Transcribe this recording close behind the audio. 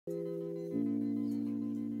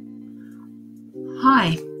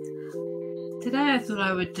Hi, today I thought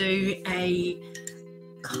I would do a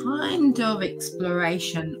kind of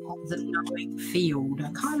exploration of the knowing field.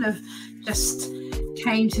 I kind of just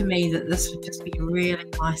came to me that this would just be a really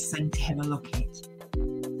nice thing to have a look at.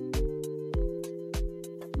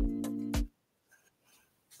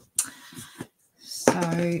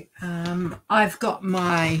 So I've got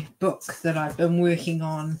my book that I've been working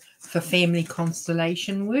on for family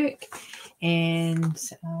constellation work, and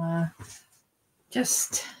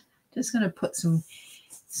just going to put some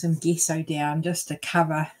gesso down just to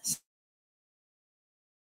cover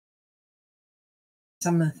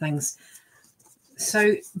some of the things.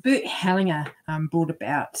 So Bert Hellinger brought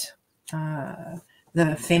about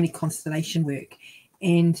the family constellation work,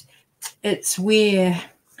 and it's where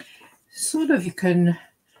sort of you can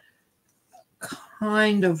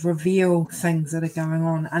kind of reveal things that are going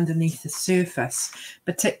on underneath the surface,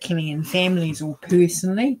 particularly in families or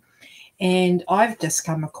personally. And I've just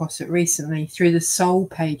come across it recently through the Soul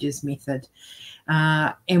Pages method.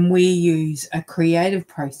 And we use a creative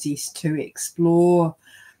process to explore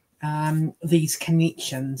these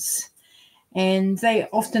connections. And they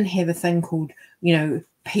often have a thing called,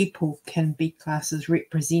 people can be classed as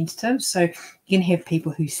representatives. So you can have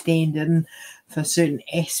people who stand in for certain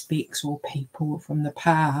aspects or people from the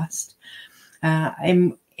past.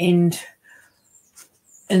 And in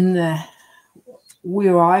the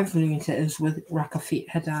where I've learned it is with Rakafet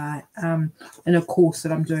Hadar in a course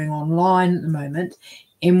that I'm doing online at the moment.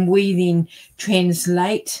 And we then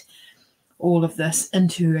translate all of this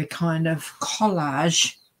into a kind of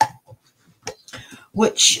collage,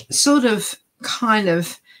 which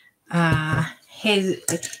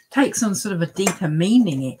takes on sort of a deeper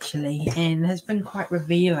meaning actually, and has been quite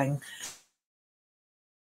revealing.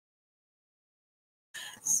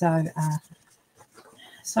 So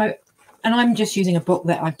and I'm just using a book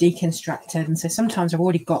that I've deconstructed, and so sometimes I've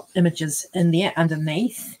already got images in there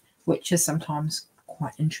underneath, which is sometimes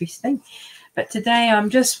quite interesting. But today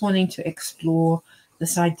I'm just wanting to explore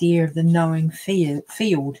this idea of the knowing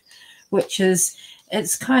field, which is,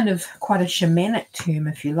 it's kind of quite a shamanic term,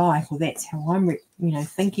 if you like, or that's how I'm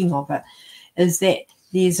thinking of it, is that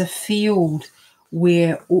there's a field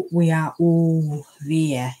where we are all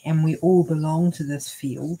there and we all belong to this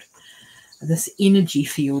field, this energy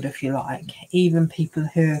field, if you like. Even people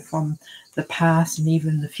who are from the past and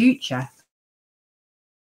even the future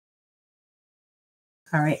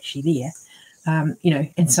are actually there.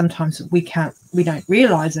 And sometimes we don't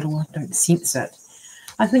realize it or don't sense it.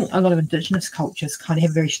 I think a lot of Indigenous cultures kind of have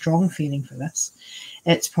a very strong feeling for this.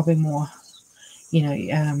 It's probably more,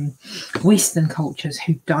 Western cultures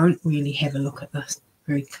who don't really have a look at this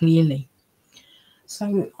very clearly.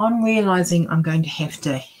 So I'm realizing I'm going to have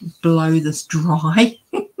to blow this dry.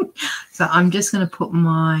 So I'm just going to put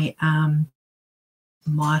my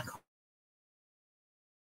mic on.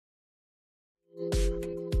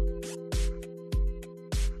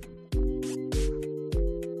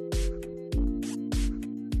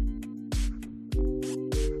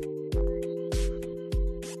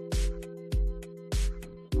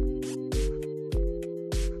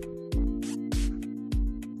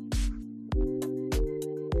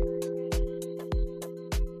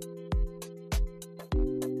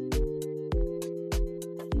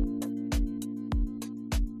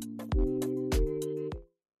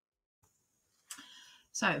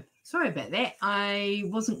 So sorry about that. I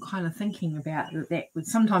wasn't kind of thinking about that.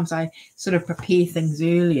 Sometimes I sort of prepare things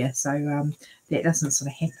earlier, so that doesn't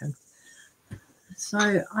sort of happen.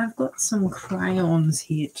 So I've got some crayons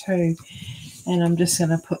here too, and I'm just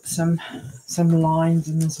going to put some lines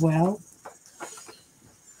in as well.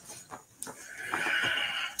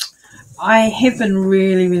 I have been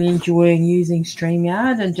really, really enjoying using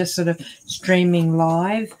StreamYard and just sort of streaming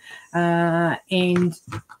live, and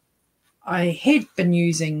I had been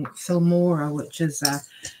using Filmora, which is a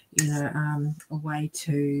way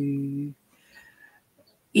to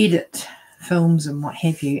edit films and what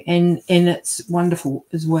have you, and it's wonderful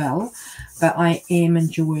as well. But I am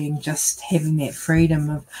enjoying just having that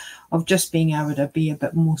freedom of just being able to be a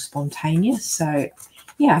bit more spontaneous. So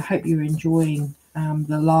yeah, I hope you're enjoying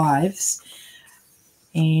the lives.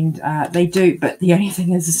 And they do, but the only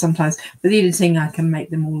thing is sometimes with editing I can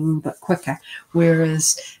make them all a little bit quicker,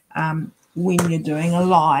 whereas when you're doing a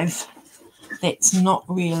live, that's not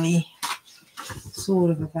really sort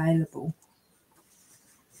of available.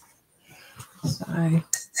 So I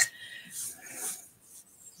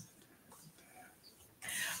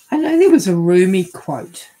know there was a Rumi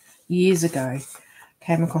quote years ago.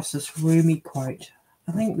 Came across this Rumi quote.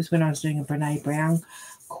 I think it was when I was doing a Brene Brown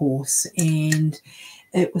course, and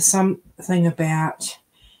it was something about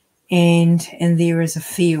and there is a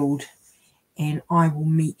field, and I will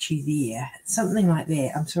meet you there. Something like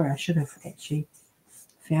that. I'm sorry, I should have actually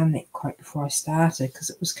found that quote before I started because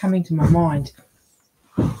it was coming to my mind.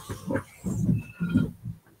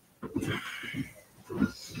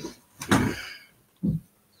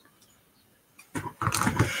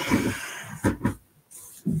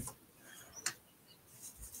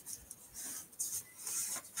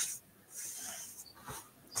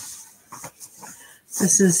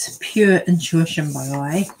 This is pure intuition, by the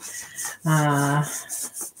way,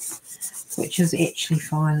 which is actually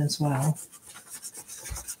fine as well.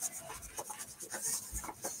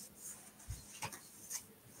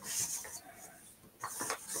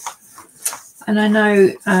 And I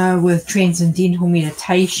know with transcendental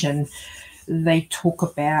meditation, they talk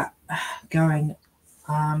about going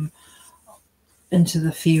into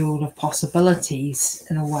the field of possibilities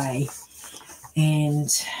in a way, and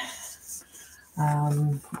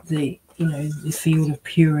the field of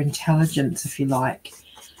pure intelligence, if you like.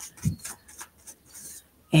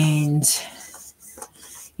 And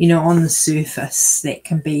on the surface, that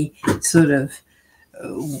can be sort of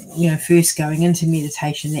first going into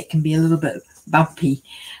meditation, that can be a little bit bumpy,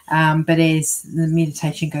 but as the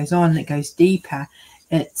meditation goes on, it goes deeper,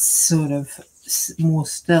 it's sort of more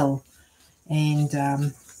still, and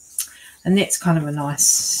that's kind of a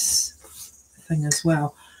nice thing as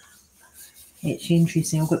well. Actually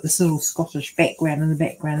interesting, I've got this little Scottish background in the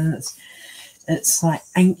background, and it's like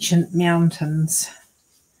ancient mountains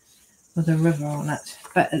with a river on it,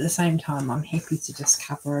 but at the same time I'm happy to just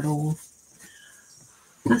cover it all.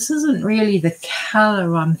 This isn't really the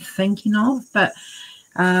colour I'm thinking of, but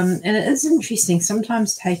and it is interesting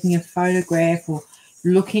sometimes taking a photograph or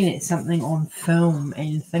looking at something on film,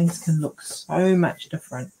 and things can look so much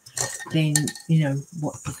different than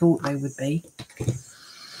what you thought they would be.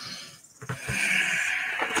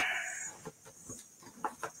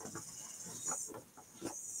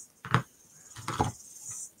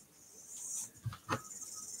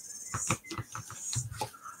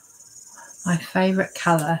 My favourite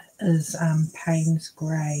colour is Payne's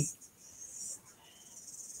Grey.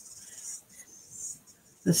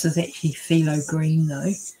 This is actually phthalo green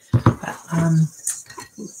though, but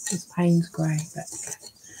it's Payne's Grey. But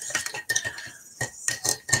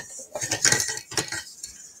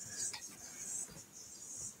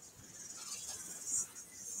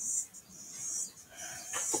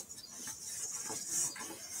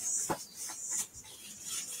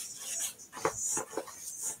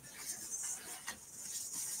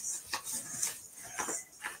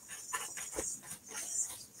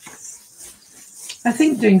I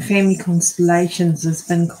think doing family constellations has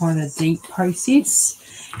been quite a deep process,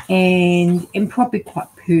 and probably quite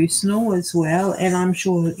personal as well. And I'm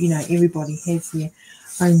sure everybody has their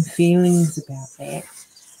own feelings about that.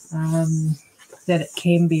 That it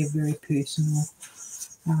can be a very personal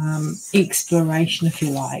exploration, if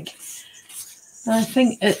you like. And I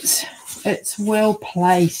think it's well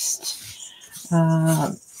placed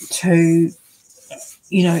to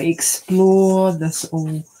explore this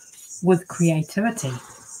all with creativity.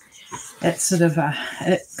 It's sort of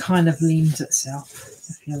it kind of lends itself,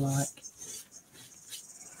 if you like.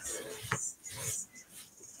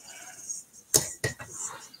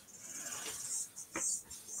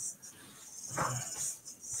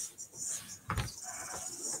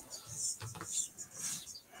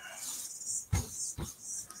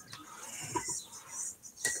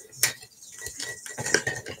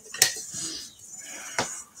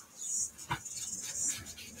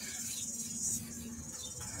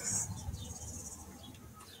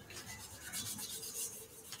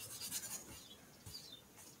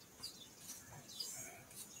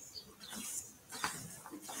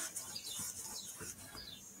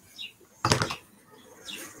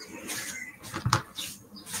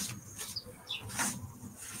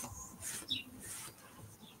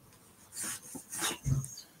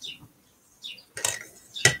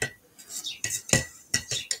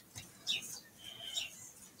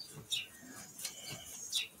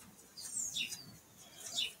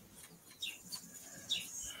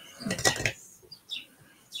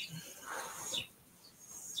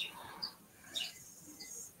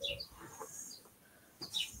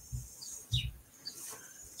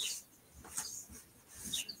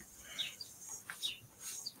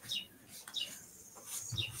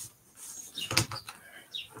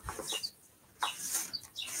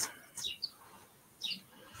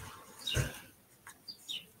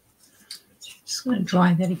 Just going to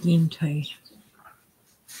dry that again too.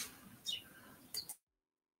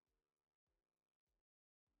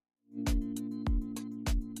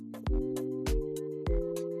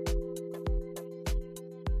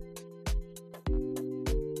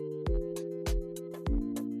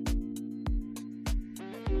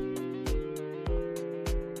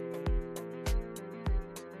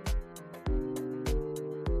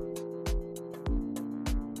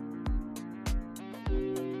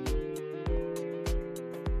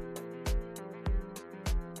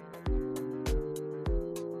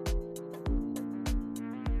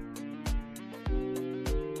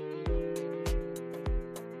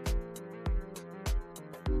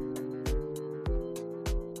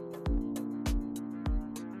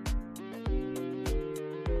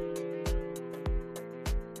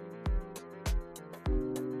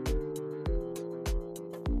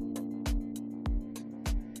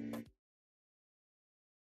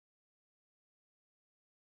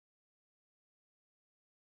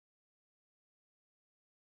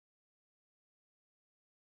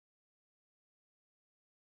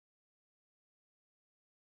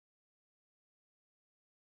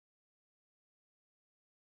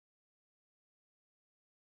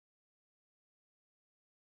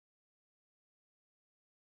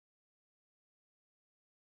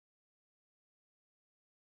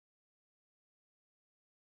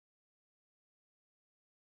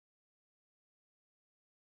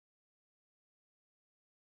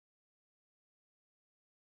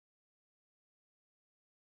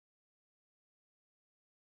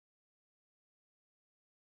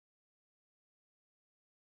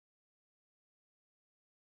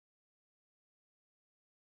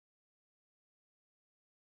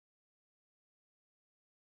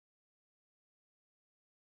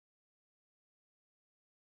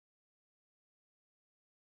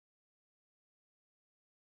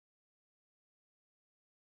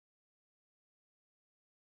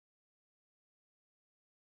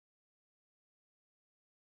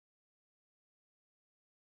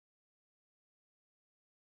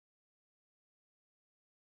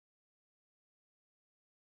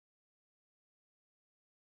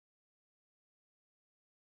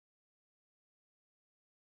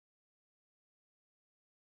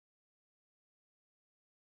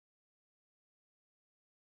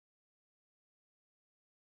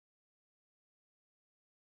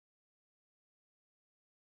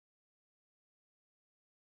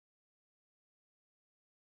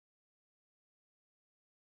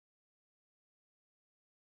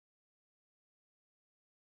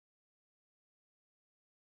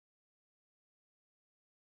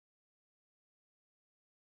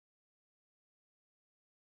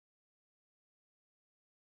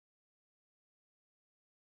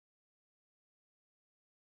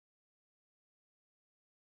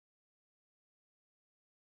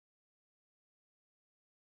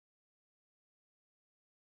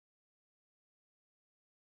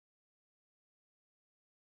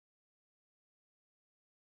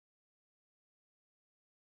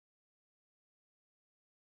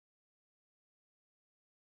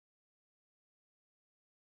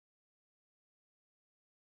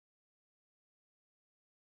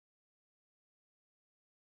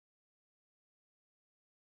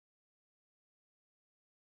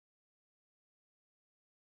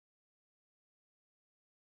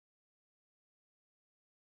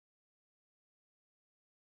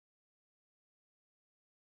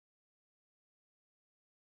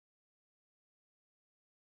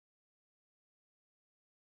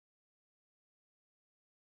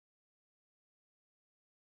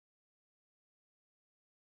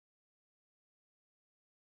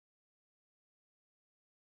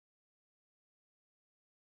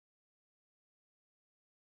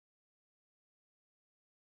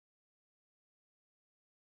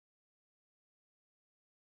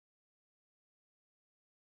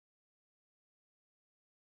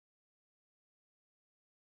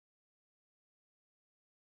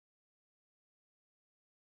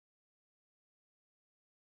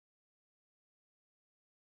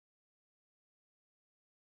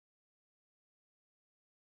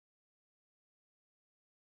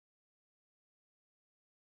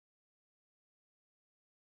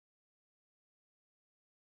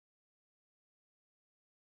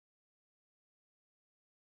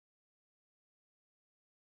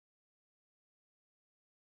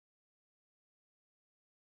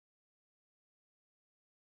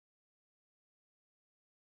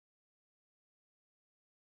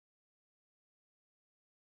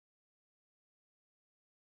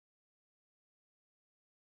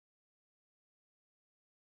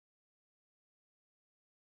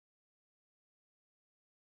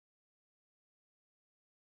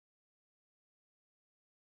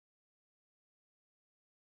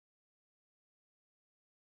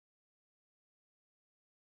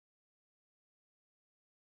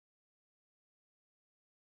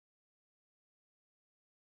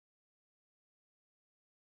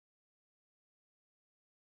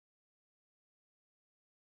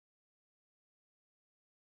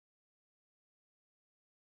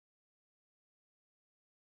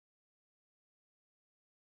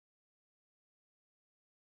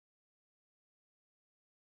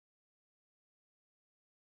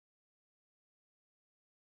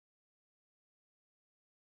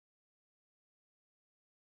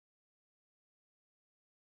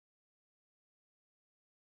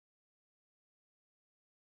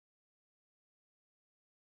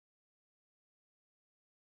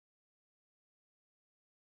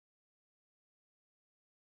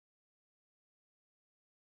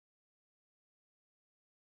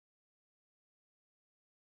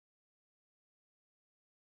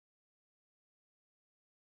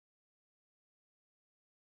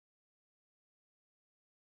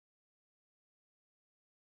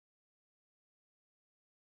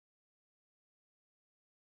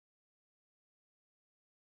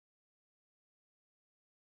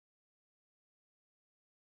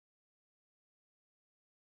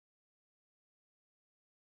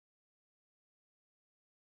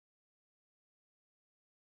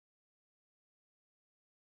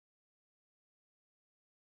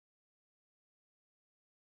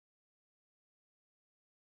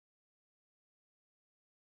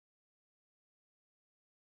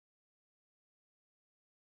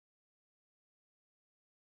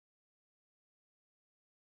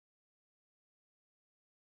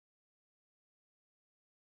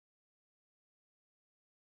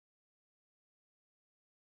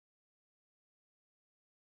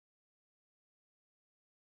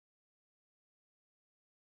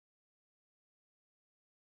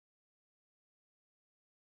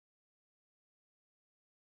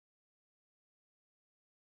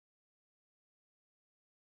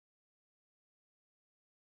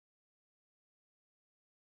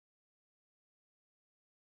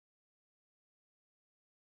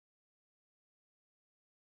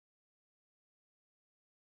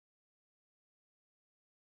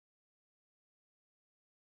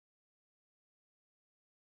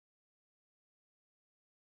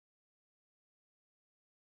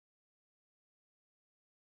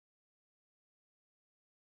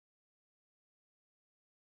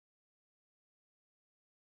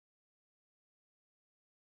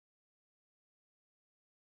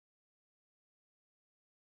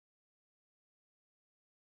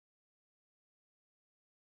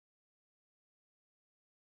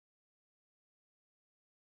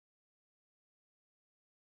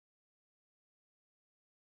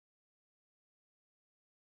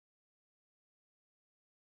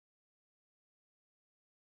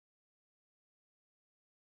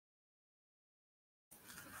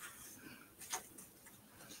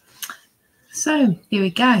 So there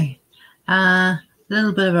we go. A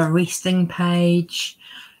little bit of a resting page,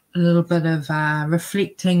 a little bit of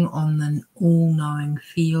reflecting on the all-knowing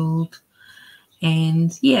field.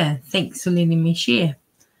 And yeah, thanks for letting me share.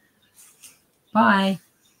 Bye.